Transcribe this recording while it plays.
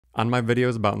On my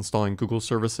videos about installing Google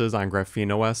services on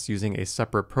GrapheneOS using a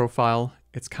separate profile,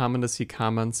 it's common to see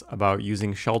comments about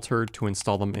using Shelter to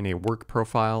install them in a work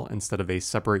profile instead of a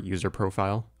separate user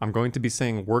profile. I'm going to be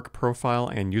saying work profile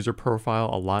and user profile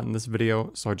a lot in this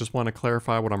video, so I just want to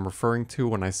clarify what I'm referring to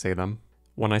when I say them.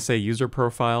 When I say user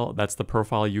profile, that's the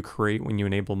profile you create when you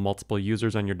enable multiple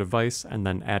users on your device and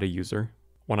then add a user.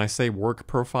 When I say work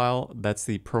profile, that's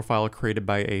the profile created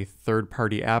by a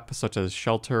third-party app such as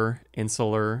Shelter,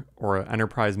 Insular, or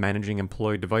enterprise managing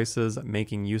employee devices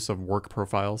making use of work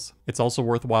profiles. It's also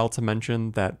worthwhile to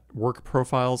mention that work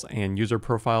profiles and user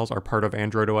profiles are part of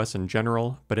Android OS in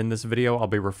general, but in this video I'll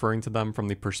be referring to them from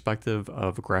the perspective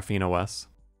of GrapheneOS.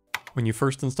 When you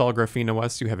first install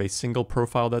GrapheneOS, you have a single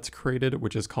profile that's created,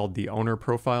 which is called the owner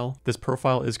profile. This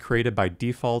profile is created by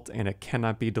default and it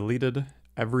cannot be deleted.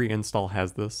 Every install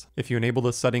has this. If you enable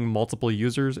this setting multiple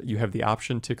users, you have the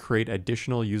option to create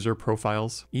additional user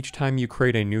profiles. Each time you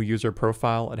create a new user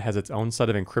profile, it has its own set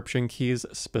of encryption keys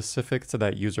specific to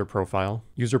that user profile.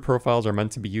 User profiles are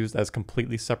meant to be used as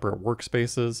completely separate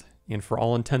workspaces, and for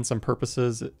all intents and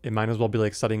purposes, it might as well be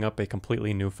like setting up a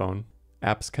completely new phone.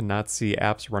 Apps cannot see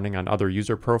apps running on other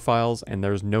user profiles, and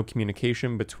there's no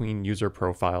communication between user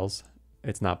profiles.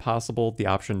 It's not possible, the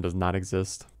option does not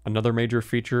exist. Another major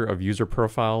feature of user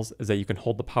profiles is that you can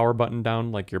hold the power button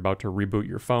down like you're about to reboot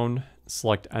your phone,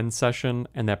 select end session,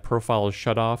 and that profile is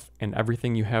shut off, and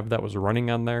everything you have that was running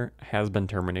on there has been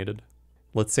terminated.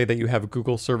 Let's say that you have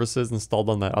Google services installed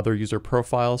on that other user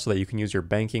profile so that you can use your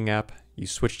banking app. You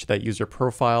switch to that user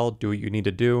profile, do what you need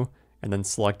to do, and then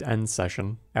select end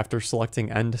session. After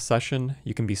selecting end session,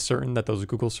 you can be certain that those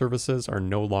Google services are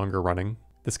no longer running.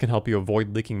 This can help you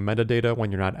avoid leaking metadata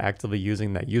when you're not actively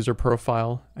using that user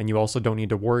profile, and you also don't need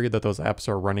to worry that those apps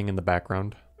are running in the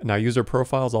background. Now, user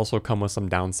profiles also come with some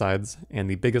downsides, and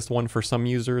the biggest one for some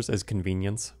users is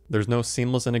convenience. There's no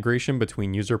seamless integration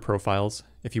between user profiles.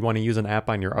 If you want to use an app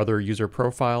on your other user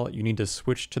profile, you need to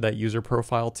switch to that user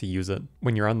profile to use it.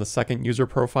 When you're on the second user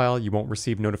profile, you won't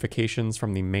receive notifications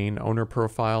from the main owner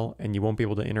profile, and you won't be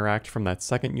able to interact from that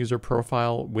second user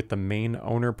profile with the main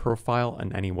owner profile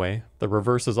in any way. The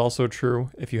reverse is also true.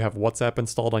 If you have WhatsApp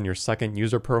installed on your second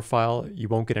user profile, you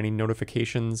won't get any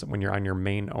notifications when you're on your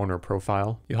main owner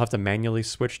profile. You'll have to manually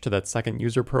switch to that second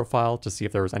user profile to see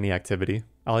if there was any activity.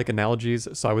 I like analogies,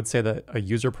 so I would say that a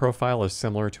user profile is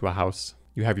similar to a house.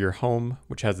 You have your home,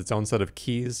 which has its own set of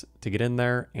keys to get in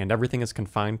there, and everything is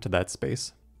confined to that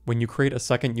space. When you create a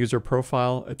second user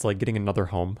profile, it's like getting another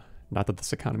home. Not that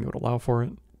this economy would allow for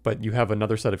it, but you have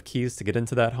another set of keys to get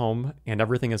into that home, and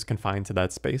everything is confined to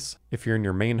that space. If you're in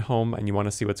your main home and you want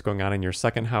to see what's going on in your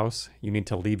second house, you need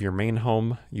to leave your main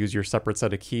home, use your separate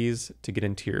set of keys to get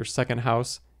into your second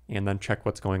house, and then check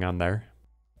what's going on there.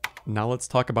 Now let's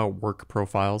talk about work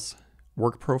profiles.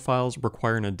 Work profiles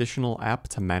require an additional app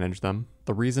to manage them.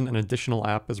 The reason an additional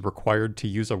app is required to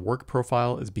use a work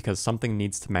profile is because something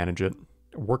needs to manage it.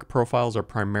 Work profiles are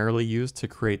primarily used to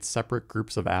create separate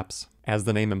groups of apps. As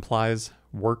the name implies,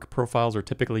 work profiles are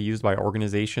typically used by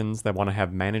organizations that want to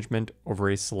have management over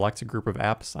a select group of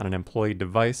apps on an employee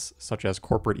device, such as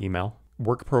corporate email.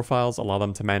 Work profiles allow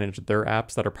them to manage their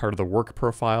apps that are part of the work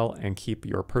profile and keep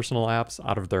your personal apps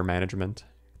out of their management.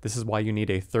 This is why you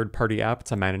need a third-party app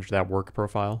to manage that work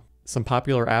profile. Some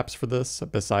popular apps for this,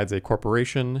 besides a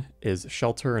corporation, is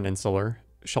Shelter and Insular.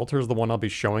 Shelter is the one I'll be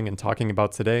showing and talking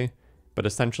about today, but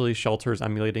essentially Shelter is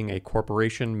emulating a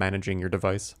corporation managing your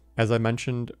device. As I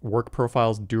mentioned, work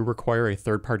profiles do require a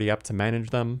third-party app to manage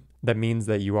them. That means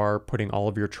that you are putting all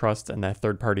of your trust in that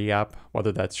third-party app,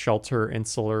 whether that's Shelter,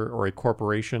 Insular, or a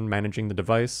corporation managing the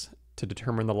device, to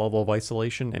determine the level of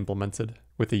isolation implemented.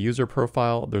 With the user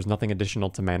profile, there's nothing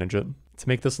additional to manage it. To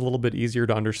make this a little bit easier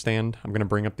to understand, I'm going to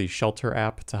bring up the Shelter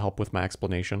app to help with my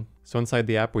explanation. So inside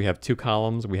the app, we have two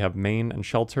columns. We have main and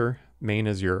Shelter. Main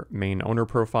is your main owner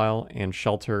profile, and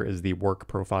Shelter is the work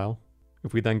profile.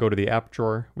 If we then go to the app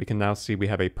drawer, we can now see we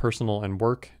have a personal and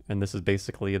work, and this is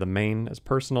basically the main is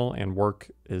personal and work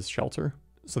is Shelter.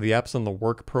 So the apps in the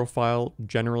work profile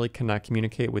generally cannot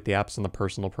communicate with the apps in the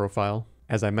personal profile.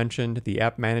 As I mentioned, the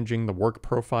app managing the work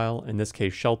profile, in this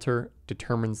case Shelter,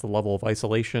 determines the level of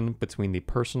isolation between the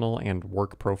personal and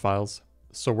work profiles.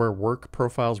 So where work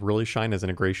profiles really shine is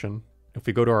integration. If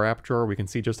we go to our app drawer, we can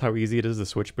see just how easy it is to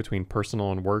switch between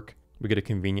personal and work. We get a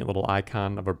convenient little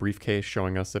icon of a briefcase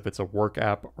showing us if it's a work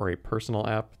app or a personal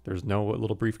app. There's no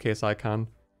little briefcase icon.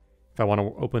 If I want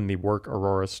to open the work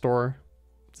Aurora store,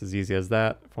 it's as easy as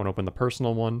that. If I want to open the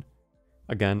personal one,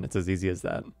 again, it's as easy as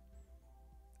that.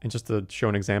 And just to show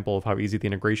an example of how easy the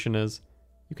integration is,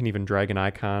 you can even drag an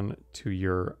icon to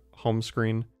your home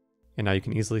screen And now you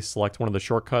can easily select one of the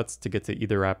shortcuts to get to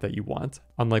either app that you want.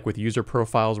 Unlike with user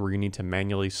profiles where you need to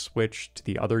manually switch to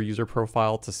the other user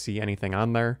profile to see anything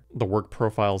on there, the work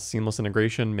profile's seamless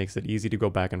integration makes it easy to go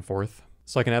back and forth.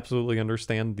 So I can absolutely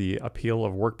understand the appeal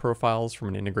of work profiles from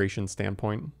an integration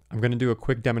standpoint. I'm going to do a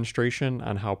quick demonstration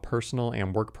on how personal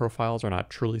and work profiles are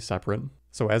not truly separate.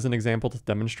 So as an example to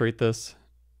demonstrate this,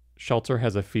 Shelter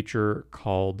has a feature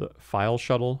called File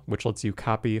Shuttle, which lets you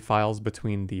copy files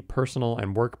between the personal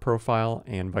and work profile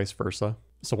and vice versa.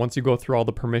 So once you go through all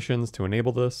the permissions to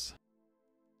enable this,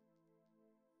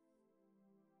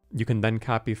 you can then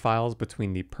copy files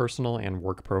between the personal and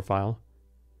work profile.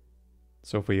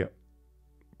 So if we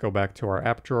go back to our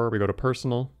app drawer, we go to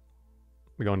personal,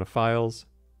 we go into files.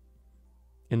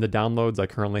 In the downloads, I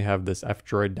currently have this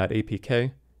fdroid.apk.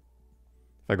 If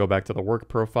I go back to the work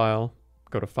profile,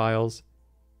 go to files,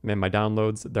 and in my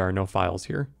downloads, there are no files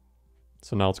here.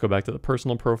 So now let's go back to the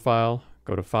personal profile,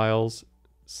 go to files,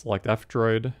 select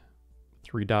fdroid,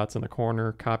 3 dots in the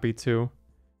corner, copy to,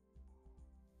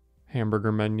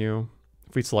 hamburger menu.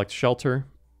 If we select Shelter,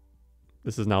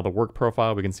 this is now the work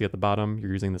profile. We can see at the bottom,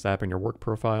 you're using this app in your work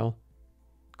profile.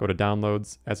 Go to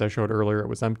downloads. As I showed earlier, it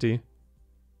was empty.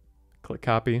 Click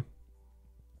copy.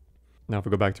 Now if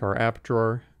we go back to our app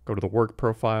drawer, go to the work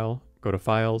profile, go to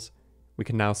files, we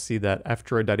can now see that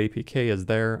fdroid.apk is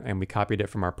there and we copied it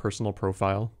from our personal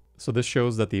profile. So this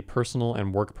shows that the personal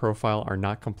and work profile are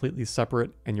not completely separate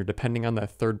and you're depending on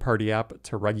that third-party app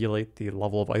to regulate the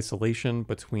level of isolation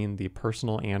between the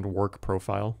personal and work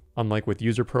profile. Unlike with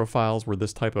user profiles where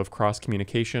this type of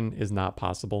cross-communication is not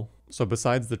possible. So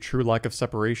besides the true lack of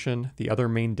separation, the other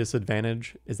main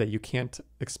disadvantage is that you can't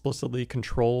explicitly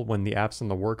control when the apps in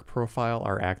the work profile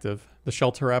are active. The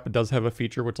Shelter app does have a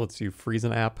feature which lets you freeze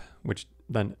an app, which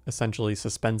then essentially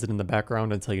suspends it in the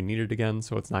background until you need it again,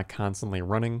 so it's not constantly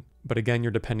running. But again,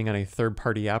 you're depending on a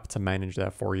third-party app to manage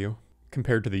that for you.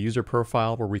 Compared to the user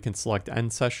profile where we can select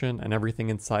end session and everything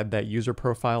inside that user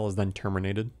profile is then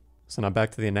terminated. So now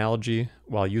back to the analogy,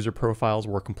 while user profiles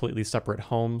were completely separate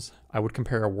homes, I would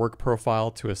compare a work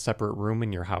profile to a separate room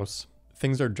in your house.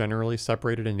 Things are generally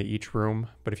separated into each room,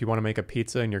 but if you want to make a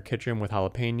pizza in your kitchen with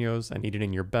jalapenos and eat it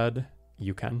in your bed,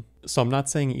 you can. So I'm not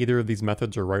saying either of these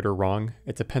methods are right or wrong.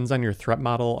 It depends on your threat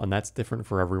model and that's different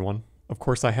for everyone. Of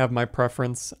course, I have my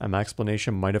preference and my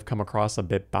explanation might have come across a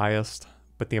bit biased,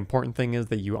 but the important thing is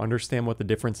that you understand what the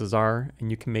differences are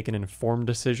and you can make an informed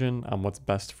decision on what's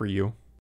best for you.